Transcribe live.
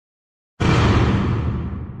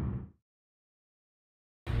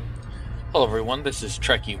Hello everyone, this is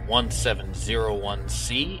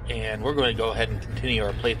Trekkie1701C, and we're going to go ahead and continue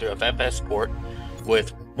our playthrough of FSPort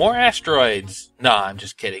with more asteroids. Nah, I'm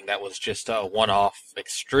just kidding. That was just a one-off,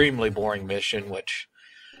 extremely boring mission, which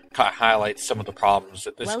highlights some of the problems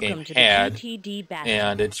that this game had,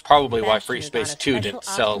 and it's probably why FSPort 2 didn't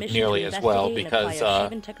sell nearly as well, because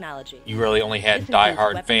you really only had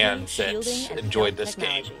die-hard fans that enjoyed this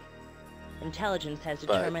game. Intelligence has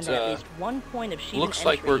determined that at least one point of Shivan looks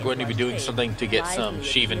like we're going to be doing something to get some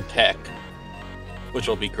Shivan tech, which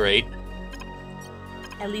will be great.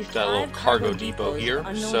 At least got a little cargo depot here,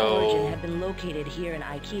 so have been located here in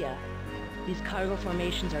IKEA. These cargo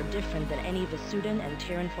formations are different than any Vasudan and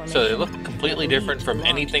Terran formations. So they look completely different from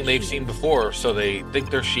anything they've seen before. So they think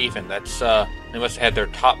they're Shivan. That's they must have had their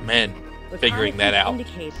top men figuring that out.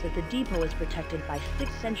 Indicates that the depot is protected by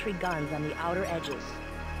 6th century guns on the outer edges.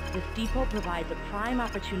 This depot provides a prime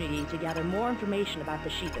opportunity to gather more information about the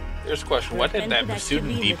Shivan. There's a question, why did that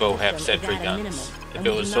Vasudan depot have sentry guns? If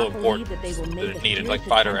it was so important that it needed like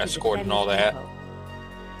fighter escort and all that,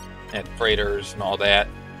 and freighters and all that.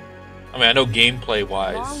 I mean, I know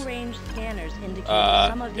gameplay-wise,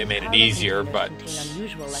 it made it easier, but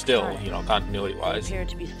still, you know, continuity-wise. Okay,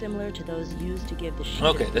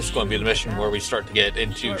 this is going to be the mission where we start to get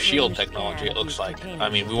into shield technology, it looks like. I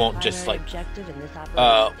mean, we won't just, like...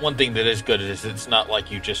 one thing that is good is it's not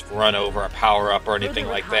like you just run over a power-up or anything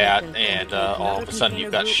like that, and all of a sudden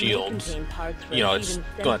you've got shields. You know, it's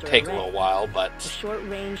going to take a little while, but it's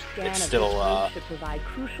still a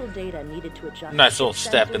nice little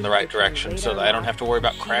step in the right direction, so that I don't have to worry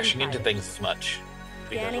about crashing into things as much,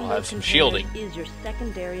 because we'll have some shielding. Is your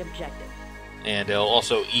secondary objective. And it'll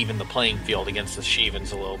also even the playing field against the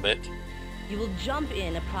Shivans a little bit. You will jump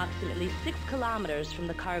in approximately 6 kilometers from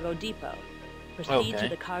the cargo depot. Proceed to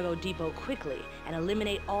the cargo depot quickly and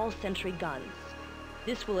eliminate all sentry guns.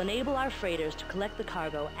 This will enable our freighters to collect the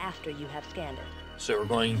cargo after you have scanned it. So we're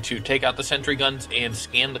going to take out the sentry guns and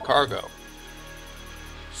scan the cargo.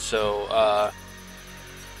 So,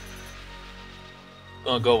 I'm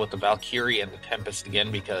going to go with the Valkyrie and the Tempest again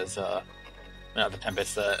because, not the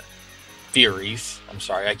Tempest, the Furies. I'm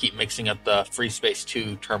sorry, I keep mixing up the FSPort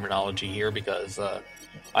 2 terminology here because I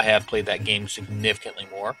have played that game significantly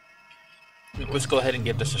more. Let's go ahead and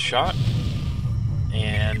give this a shot.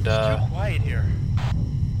 And, it's too quiet here.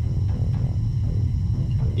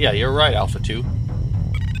 Yeah, you're right, Alpha 2.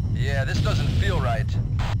 Yeah, this doesn't feel right.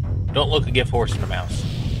 Don't look a gift horse in the mouse.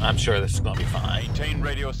 I'm sure this is going to be fine. Maintain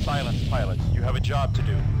radio silence, pilots. You have a job to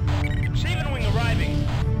do. Shivan wing arriving.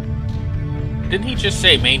 Didn't he just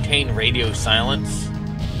say maintain radio silence?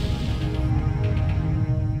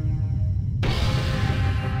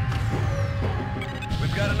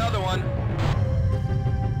 We've got another one.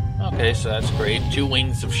 Okay, so that's great. 2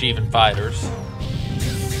 wings of Shivan fighters.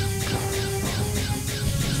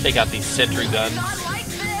 Let's take out these sentry guns.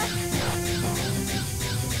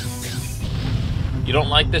 You don't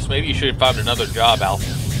like this? Maybe you should have found another job, Alpha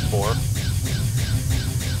 4.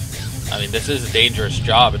 I mean, this is a dangerous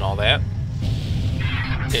job and all that.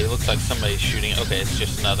 Okay, it looks like somebody's shooting. Okay, it's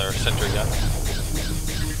just another sentry gun.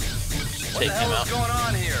 Just take him out. What's going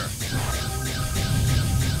on here?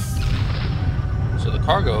 So the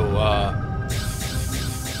cargo,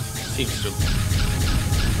 seems to...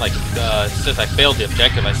 Like, since I failed the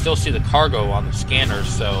objective, I still see the cargo on the scanners,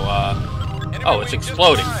 so, oh, it's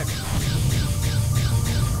exploding.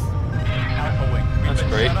 That's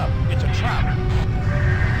great. It's a trap.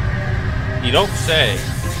 You don't say. Most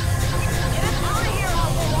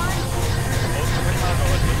of the cargo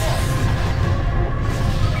has been lost.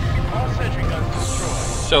 All sentry guns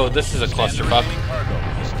destroyed. So this is a clusterfuck. Cargo.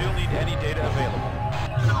 You still need any data available.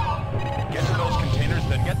 Get to those containers,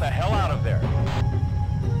 then get the hell out of there.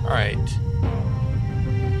 Alright.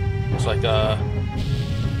 Looks like a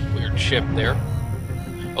weird ship there.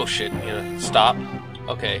 Oh shit, you gotta stop.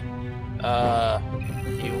 Okay.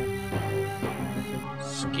 You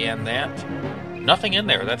scan that. Nothing in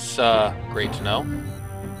there. That's great to know.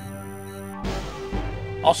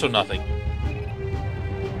 Also nothing.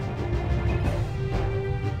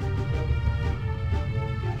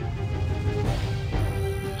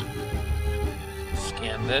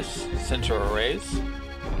 Scan this. Sensor arrays.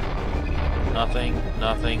 Nothing.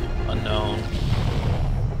 Nothing. Unknown.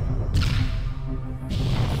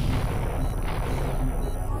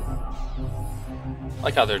 I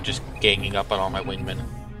like how they're just ganging up on all my wingmen.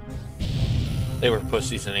 They were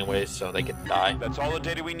pussies anyways, so they could die. That's all the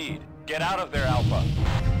data we need. Get out of there, Alpha.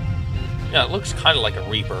 Yeah, it looks kind of like a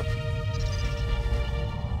Reaper.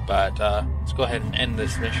 But, let's go ahead and end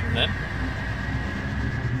this mission then.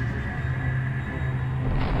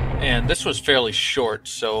 And this was fairly short,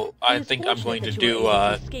 so I think I'm going to do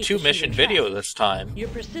a 2-mission video this time. Your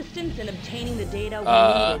persistence in obtaining the data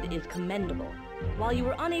we needed is commendable. While you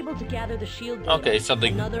were unable to gather the shield data, okay,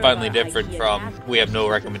 something finally different from we have no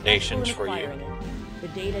recommendations for you. The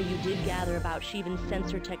data you did gather about Shivan's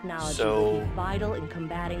sensor technology will be vital in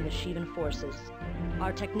combating the Shivan forces.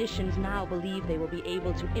 Our technicians now believe they will be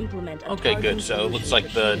able to implement a okay, good. So it looks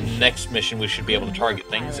like the next mission we should be able to target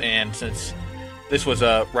things, and since this was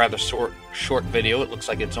a rather short video, it looks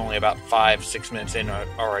like it's only about 5-6 minutes in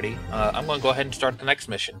already. I'm going to go ahead and start the next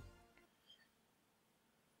mission.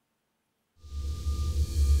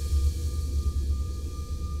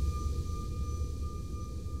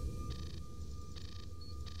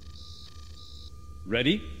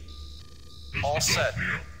 Ready? All set.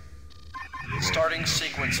 Starting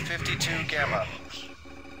sequence 52 Gamma.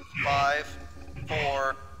 5,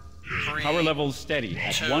 4, 3. Power levels steady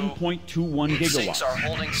at 1.21 gigawatts. Sinks are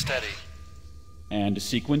holding steady. And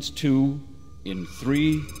sequence 2 in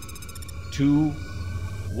 3, 2,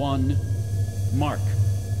 1, mark.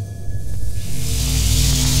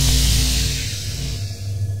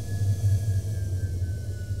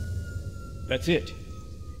 That's it.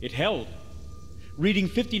 It held. Reading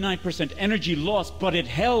 59% energy loss, but it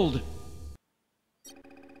held.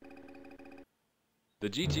 The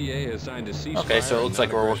GTA assigned a ceasefire. Okay, so it looks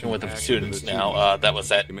like we're working with the students now. That was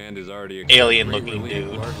that alien-looking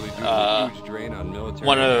dude.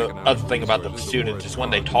 One other thing about the students is when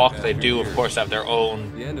they talk, they do, of course, have their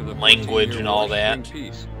own language and all that.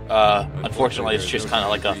 Unfortunately, it's just kind of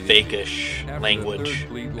like a fake-ish language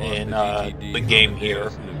in the game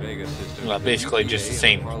here. Basically just the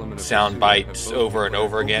same sound bites over and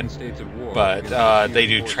over again. But they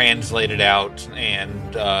do translate it out,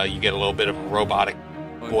 and you get a little bit of a robotic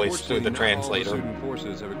voice through the translator.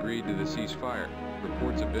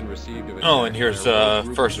 Oh, and here's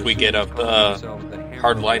first we get of the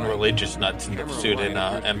hardline religious nuts in the student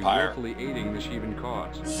empire.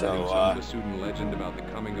 So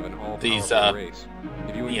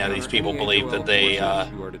these people believe that they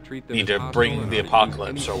need to bring the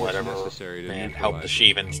apocalypse or whatever and help the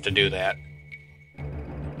Shivans to do that,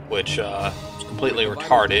 which is completely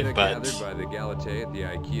retarded, but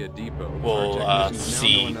we'll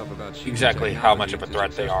see exactly how much of a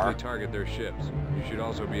threat they are. Target their ships. You should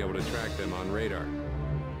also be able to track them on radar.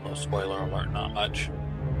 Well, spoiler alert, not much.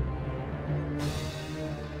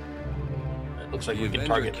 It looks like we can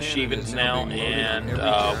target the Shivans now, and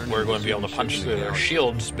we're going to be able to punch through their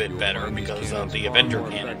shields a bit better because of the Avenger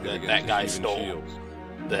cannon that that guy stole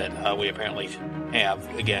that we apparently have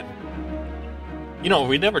again. You know,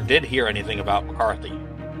 we never did hear anything about McCarthy.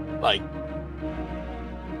 Like,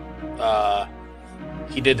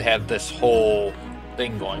 he did have this whole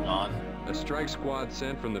thing going on. A strike squad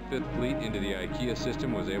sent from the 5th Fleet into the IKEA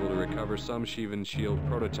system was able to recover some Shivan shield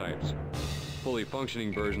prototypes. Fully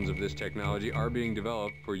functioning versions of this technology are being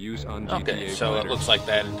developed for use on GTA Okay, so fighters. it looks like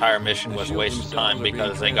that entire mission was a waste of time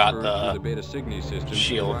because they got the Beta Cygni system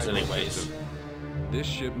shields to the Ribos anyways. system. This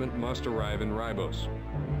shipment must arrive in Ribos.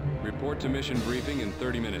 Report to mission briefing in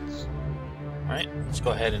 30 minutes. Alright, let's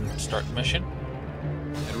go ahead and start the mission.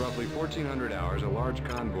 At roughly 1400 hours, a large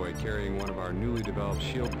convoy carrying one of our newly developed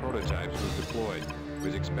shield prototypes was deployed. It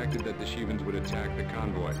was expected that the Shivans would attack the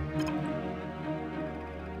convoy.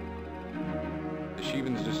 The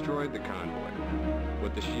Shivans destroyed the convoy.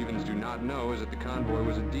 What the Shivans do not know is that the convoy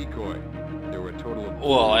was a decoy. There were a total of...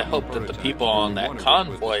 Well, I hope that the people on that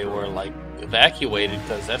convoy were, like, evacuated,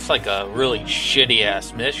 because that's like a really shitty-ass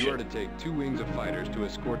You are mission. to take 2 wings of fighters to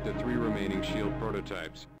escort the 3 remaining shield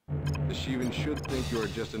prototypes. The Shivans should think you are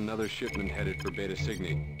just another shipment headed for Beta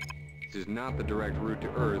Cygni. This is not the direct route to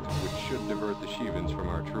Earth, which should divert the Shivans from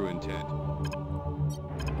our true intent.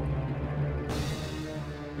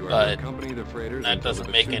 You are to But accompany the freighters that until the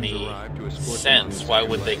doesn't make bassoons any arrive to escort them on sense. the Why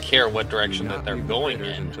would they Skyway. care what direction Do that not they're leave the going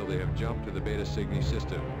freighters in? until they have jumped to the Beta Cygni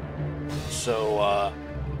system. So,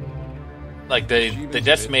 like, they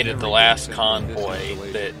decimated the last convoy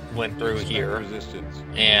that went through here,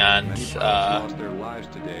 and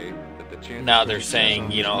now they're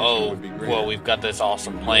saying, you know, oh, well, we've got this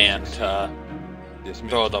awesome plan to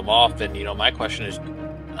throw them off, and, you know, my question is,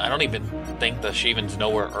 I don't even think the Shivans know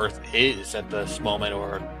where Earth is at this moment,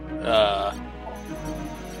 or,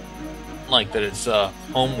 like, that it's a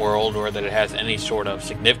home world, or that it has any sort of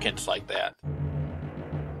significance like that.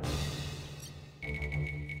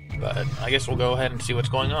 But I guess we'll go ahead and see what's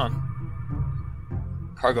going on.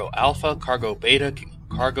 Cargo Alpha, Cargo Beta,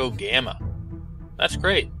 Cargo Gamma. That's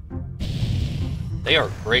great. They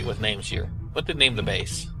are great with names here. What did name the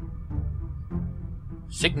base?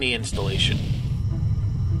 Cygni Installation.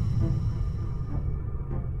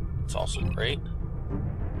 also great.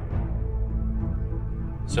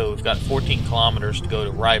 So we've got 14 kilometers to go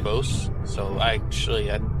to Ribos. So I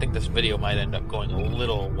think this video might end up going a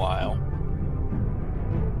little while.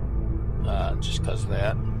 Just because of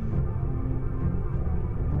that.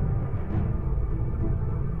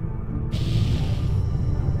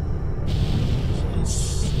 So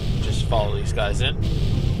let's just follow these guys in.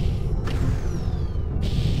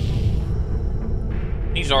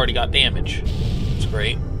 He's already got damage. That's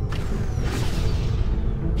great.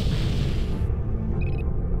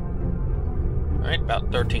 Alright,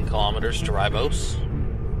 about 13 kilometers to Ribos.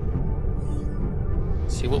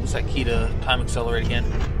 Let's see, what was that key to time accelerate again?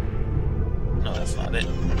 No, that's not it.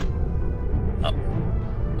 Oh.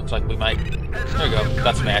 Looks like we might... There we go,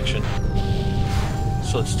 got some action.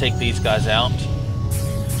 So let's take these guys out.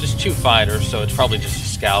 Just 2 fighters, so it's probably just a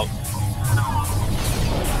scout.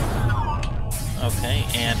 Okay,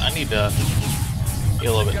 and I need to be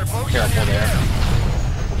a little bit careful there.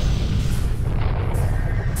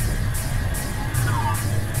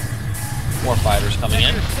 More fighters coming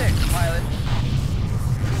in.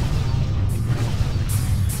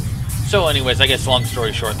 So anyways, I guess long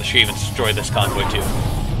story short, the Shivans destroy this convoy too.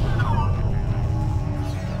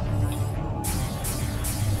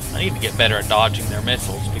 I need to get better at dodging their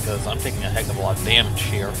missiles because I'm taking a heck of a lot of damage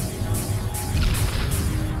here.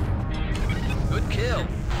 Good kill.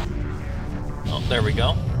 Oh, there we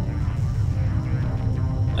go.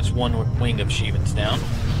 That's one wing of Shivans down.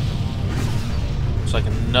 Looks like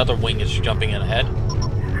another wing is jumping in ahead.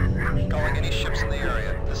 Calling any ships in the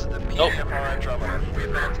area. This is the PMR Andromeda. We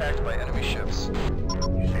have been attacked by enemy ships.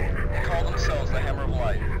 They call themselves the Hammer of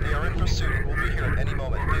Light. They are in pursuit and will be here at any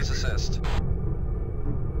moment. Please assist.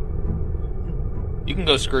 You can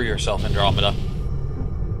go screw yourself, Andromeda.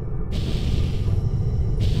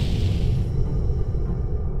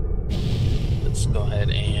 Let's go ahead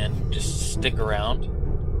and just stick around.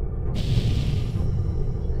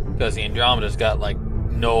 Because the Andromeda's got like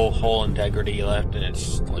no hull integrity left and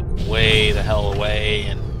it's like way the hell away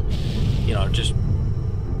and, you know, just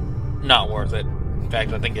not worth it. In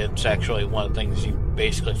fact, I think it's actually one of the things you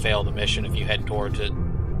basically fail the mission if you head towards it.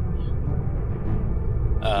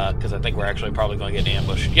 Because I think we're actually probably going to get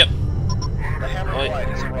ambushed. Yep. The Hammer of Light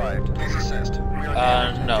has arrived. Please assist. We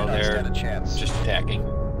are no, they're just attacking.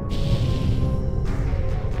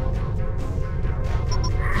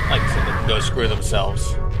 Like I said, they can go screw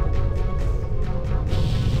themselves.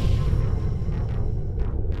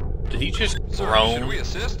 Did he just groan? Should we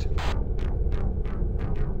assist?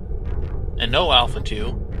 And no, Alpha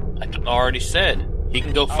 2. I already said he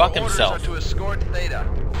can go fuck himself. Our orders are to escort Theta.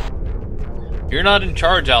 You're not in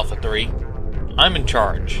charge, Alpha 3. I'm in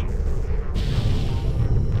charge.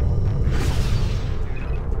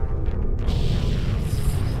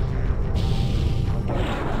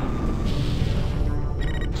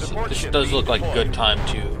 So this does look like a good time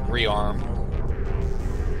to rearm.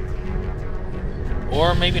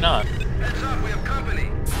 Or maybe not. Heads up, we have company.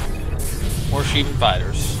 More Shivan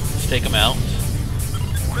fighters. Let's take them out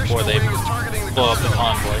before they blow up the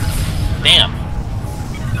convoy. Damn.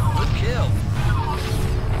 Good kill.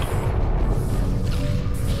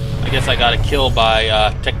 I guess I got a kill by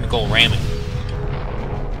technical ramming.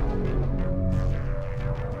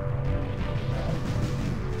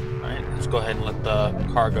 Alright, let's go ahead and let the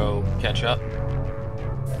cargo catch up.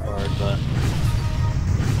 Or the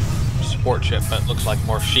support ship, but it looks like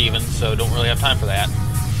more Shivan, so don't really have time for that.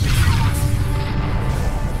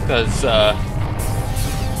 Because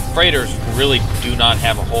freighters really do not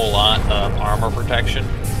have a whole lot of armor protection.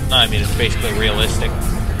 I mean, it's basically realistic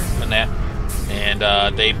in that. And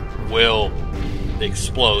they will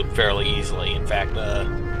explode fairly easily. In fact,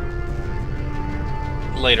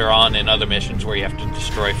 later on in other missions where you have to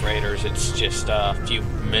destroy freighters, it's just a few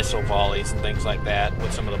missile volleys and things like that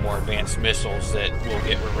with some of the more advanced missiles that will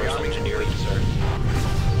get reverse engineered.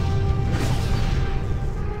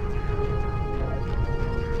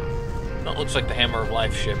 Well, it looks like the Hammer of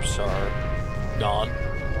Life ships are gone.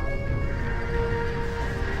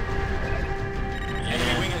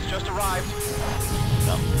 Enemy wing has just arrived.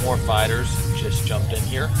 Got more fighters just jumped in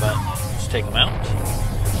here, but let's take them out.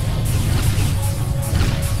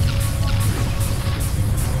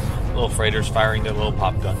 Little freighters firing their little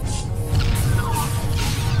pop guns.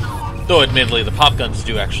 Though admittedly, the pop guns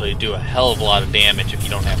do actually do a hell of a lot of damage if you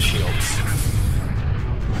don't have shields.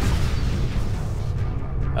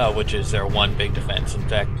 Which is their one big defense. In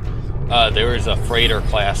fact, there is a freighter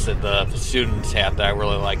class that the students have that I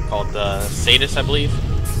really like called the Sadis, I believe.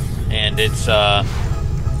 And it's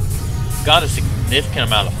got a significant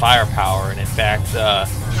amount of firepower, and in fact,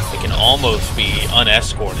 it can almost be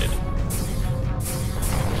unescorted.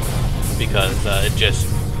 because it just,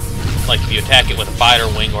 like, if you attack it with a fighter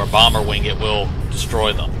wing or a bomber wing, it will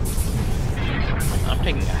destroy them. I'm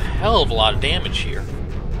taking a hell of a lot of damage here.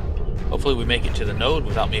 Hopefully we make it to the node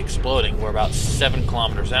without me exploding. We're about 7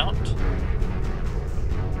 kilometers out.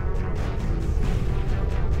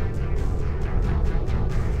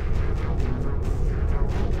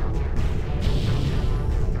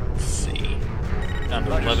 Let's see. Down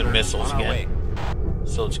to 11 missiles again.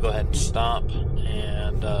 So let's go ahead and stop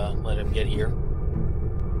and let him get here.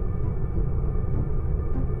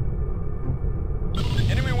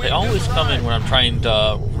 They always come in when I'm trying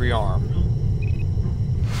to rearm.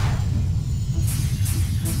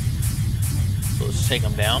 So let's take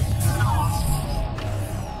them down.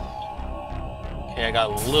 Okay, I got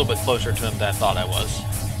a little bit closer to him than I thought I was.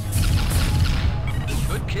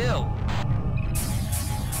 Good kill.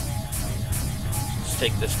 Let's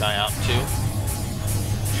take this guy out too.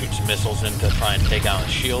 Shoot some missiles in to try and take out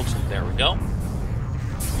his shields. There we go.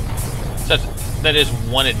 So that is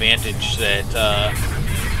one advantage that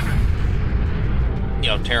you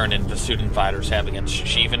know, Terran and Vasudan fighters have against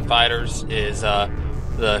Shivan fighters is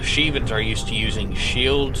the Shivans are used to using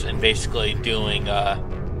shields and basically doing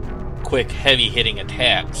quick, heavy-hitting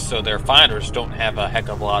attacks, so their fighters don't have a heck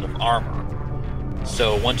of a lot of armor.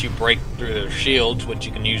 So once you break through their shields, which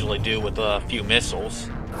you can usually do with a few missiles,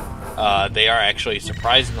 they are actually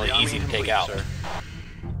surprisingly easy to take out.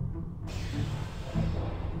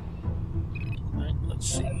 Alright, let's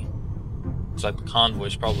see. Looks like the convoy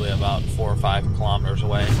is probably about 4 or 5 kilometers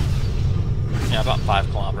away. Yeah, about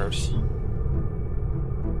 5 kilometers.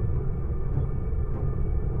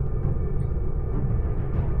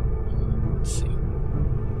 Let's see.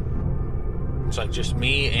 Looks like just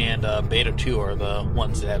me and Beta 2 are the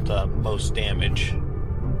ones that have the most damage.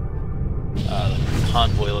 The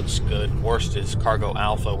convoy looks good. Worst is Cargo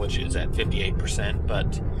Alpha, which is at 58%,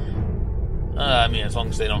 but I mean, as long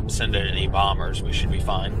as they don't send in any bombers, we should be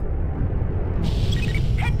fine.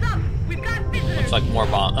 Heads up! We've got visitors! Looks like more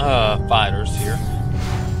fighters here.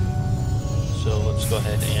 So let's go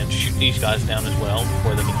ahead and shoot these guys down as well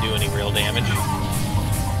before they can do any real damage.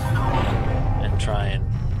 And try and...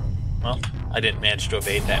 well, I didn't manage to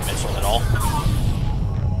evade that missile at all.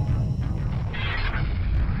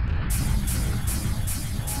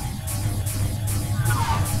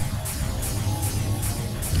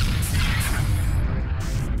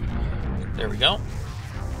 There we go.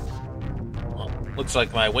 Well, looks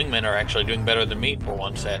like my wingmen are actually doing better than me for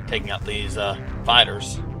once at taking out these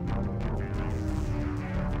fighters.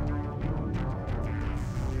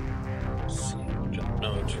 Let's see, jump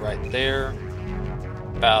nodes right there.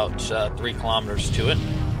 About 3 kilometers to it.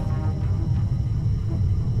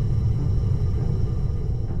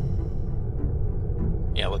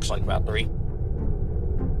 Yeah, looks like about 3.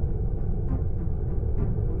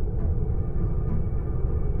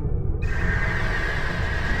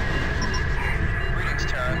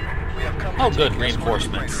 Oh, good,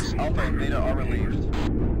 reinforcements. Alpha and Beta are relieved.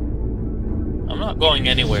 I'm not going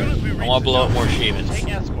anywhere. I want to blow up more Shivans. Take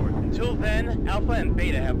escort. Until then, Alpha and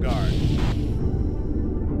Beta have guard.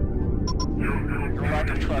 Your lack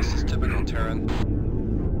of trust is typical, Terran.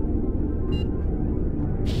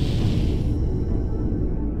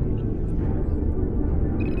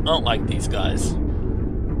 I don't like these guys.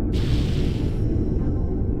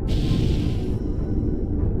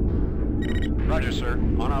 Roger, sir.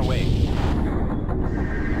 On our way.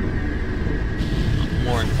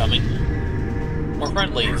 More incoming. More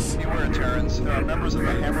friendlies. Beware, Terrans. There are members of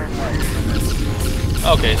the Hammer of Light in the midst.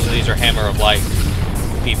 Okay, so these are Hammer of Light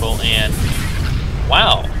people, and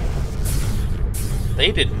wow,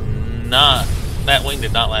 they did not. That wing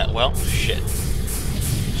did not land. Well, shit.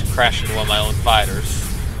 Just crashed into one of my own fighters.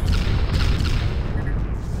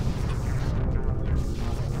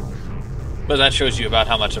 But that shows you about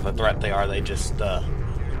how much of a threat they are. They just,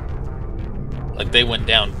 like, they went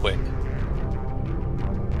down quick.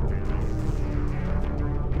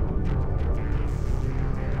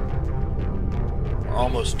 We're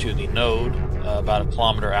almost to the node, about 1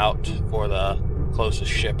 kilometer out for the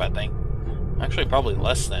closest ship, I think. Actually, probably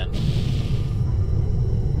less than.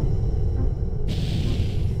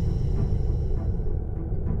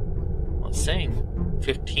 Well, it's saying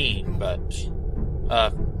 15, but...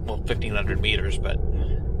 well, 1,500 meters, but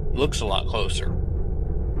it looks a lot closer.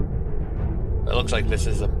 It looks like this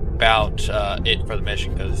is about it for the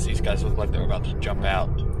mission, because these guys look like they're about to jump out.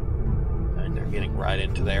 And they're getting right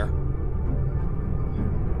into there.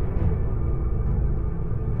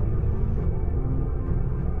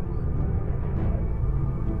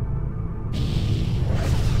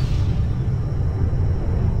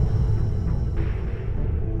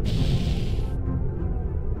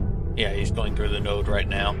 Yeah, he's going through the node right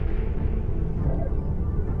now.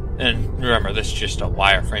 And remember, this is just a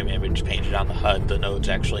wireframe image painted on the HUD. The node's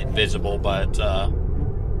actually invisible, but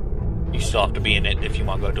you still have to be in it if you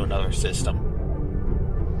want to go to another system.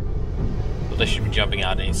 So they should be jumping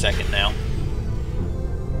out any second now.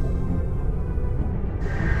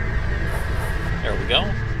 There we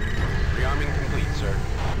go. Rearming complete, sir.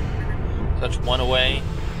 That's one away.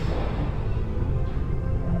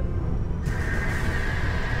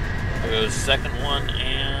 There goes the second one,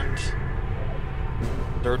 and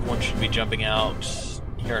third one should be jumping out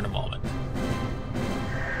here in a moment.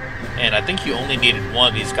 And I think you only needed one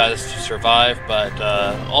of these guys to survive, but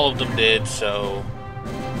all of them did, so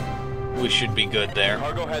we should be good there.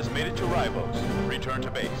 Cargo has made it to Ribos. Return to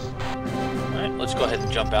base. Alright, let's go ahead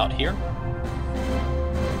and jump out here.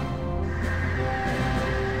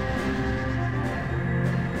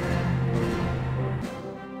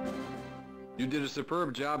 You did a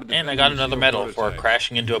superb job. And I got another medal for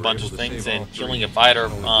crashing into a bunch of things and killing a fighter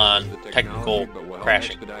on technical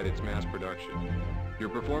crashing. Its mass production. Your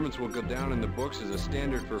performance will go down in the books as a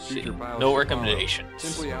standard for future pilots. No recommendations.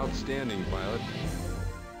 Simply outstanding, pilot.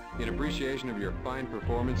 In appreciation of your fine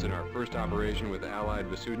performance in our first operation with Allied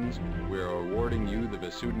Vasudans, we are awarding you the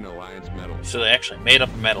Vasudan Alliance Medal. So they actually made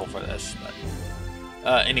up a medal for this.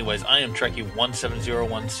 But anyways, I am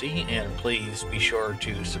Trekkie1701C, and please be sure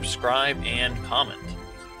to subscribe and comment.